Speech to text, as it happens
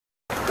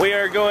We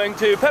are going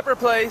to Pepper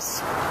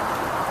Place.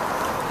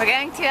 We're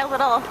going to a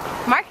little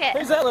market.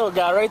 Who's that little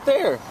guy right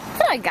there?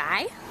 Hello,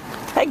 guy.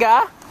 Hey,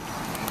 guy.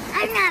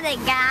 I'm not a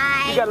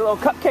guy. You got a little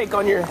cupcake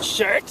on your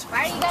shirt.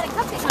 Why do you got a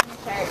cupcake on your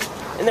shirt?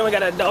 And then we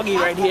got a doggy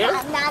right here.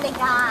 I'm not a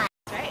guy.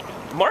 Right.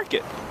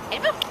 Market. Hey,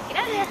 Bill, get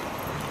out of here.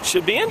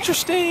 Should be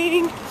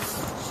interesting.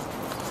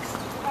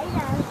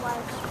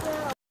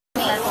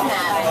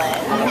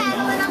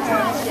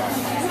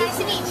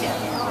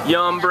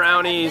 Yum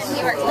brownies.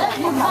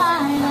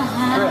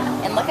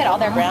 And look at all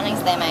their brownies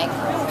they make.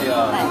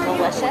 That's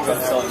delicious.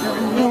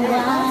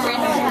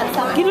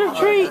 Get her a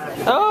treat.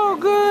 Oh,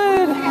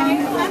 good.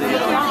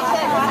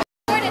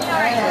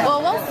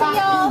 Well, we'll see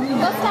y'all.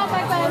 We'll stop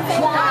back by and say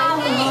bye.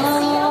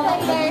 See you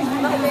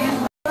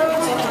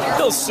later.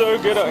 Feels so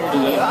good out here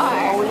today.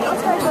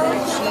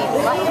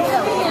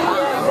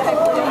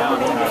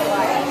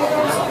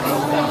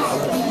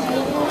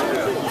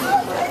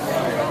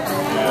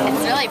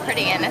 It's really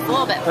pretty and it's a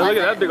little bit Hey, look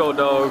at that big old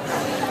dog.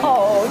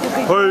 Oh,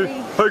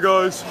 Hey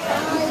guys.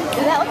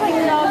 does that look like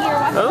the dog you're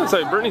watching? That looks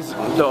like Brittany's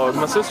dog,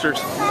 my sister's.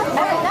 Oh,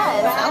 it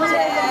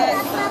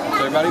does.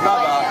 Everybody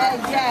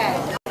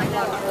bye-bye.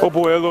 Oh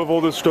boy, I love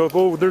all this stuff.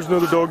 Oh, there's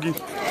another doggy.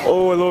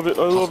 Oh, I love it,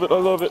 I love it, I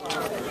love it.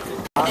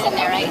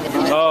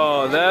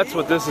 Oh, that's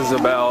what this is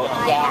about.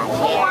 Yeah.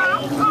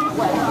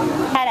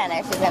 I don't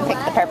know, she's gonna pick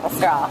the purple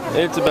straw.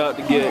 It's about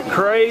to get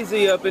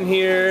crazy up in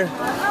here. I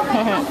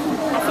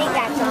think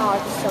that's all.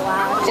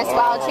 Just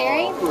wild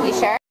cherry? You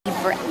sure?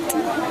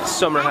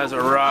 Summer has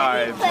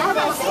arrived.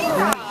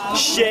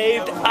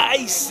 Shaved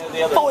ice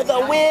for the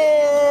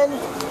win!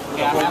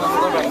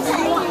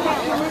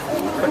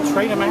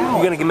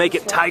 You're gonna make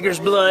it tiger's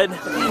blood?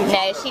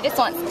 No, she just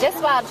wants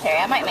just wild cherry.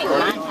 I might make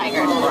mine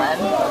tiger's blood.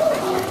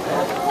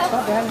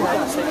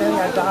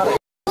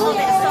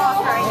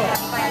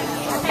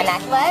 A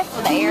necklace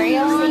with an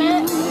Ariel on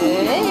it.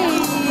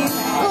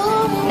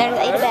 There's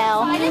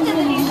Isabel.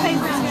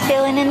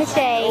 Chilling in the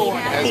shade.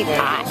 She's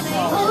hot.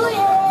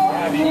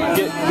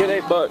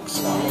 Get $8.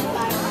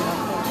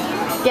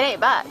 Get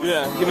 $8.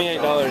 Yeah, give me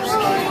 $8.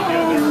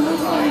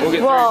 We'll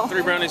get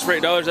three brownies for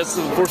 $8. That's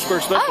the 4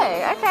 square special.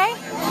 Oh, okay.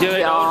 Give $8.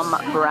 Yum.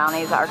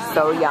 Brownies are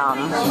so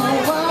yum.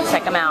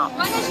 Check them out.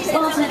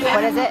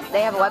 What is it?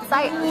 They have a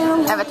website?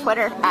 They have a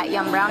Twitter at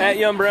Yum Brownies. At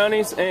Yum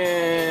Brownies,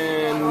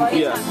 and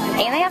yeah.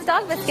 And they have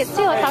dog biscuits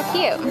too. Look how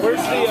cute.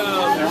 Where's the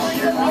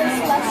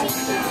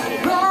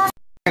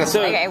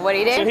So, okay, what do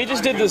you do? So he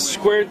just did this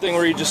square thing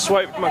where you just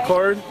swipe my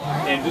card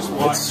and just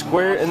it's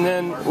square, and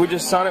then we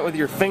just sign it with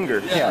your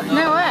finger. Yeah.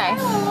 No way.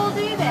 We'll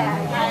do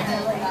that.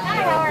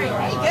 Hi, how are you?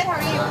 Hey, good, how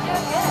are you?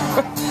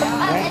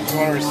 You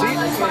want a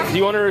receipt? Do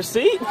you want a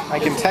receipt? I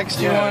can text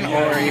you one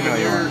or email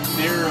you.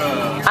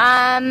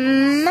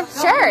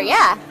 Sure,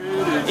 yeah.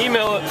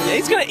 Email it.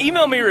 He's gonna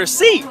email me a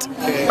receipt.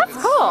 That's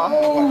cool.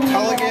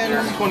 Call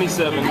again.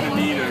 27.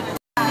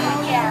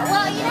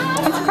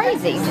 That's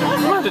crazy. I'm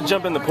gonna have to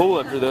jump in the pool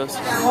after this.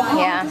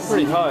 Yeah. It's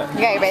pretty hot.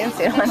 You got your bathing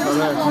suit on.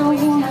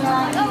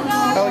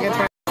 Call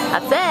again.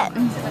 That's it.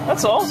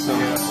 That's awesome.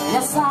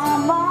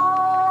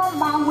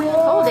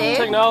 Cool, dude.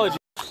 Technology.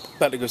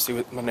 About to go see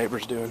what my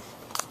neighbor's doing.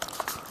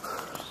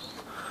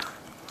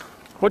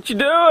 What you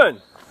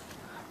doing?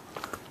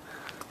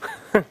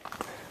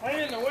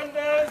 Cleaning the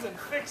windows and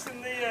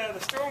fixing the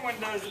storm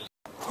windows.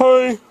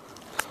 Hey,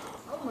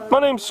 my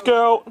name's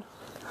Scout.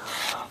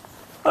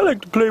 I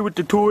like to play with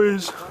the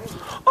toys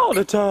all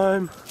the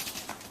time.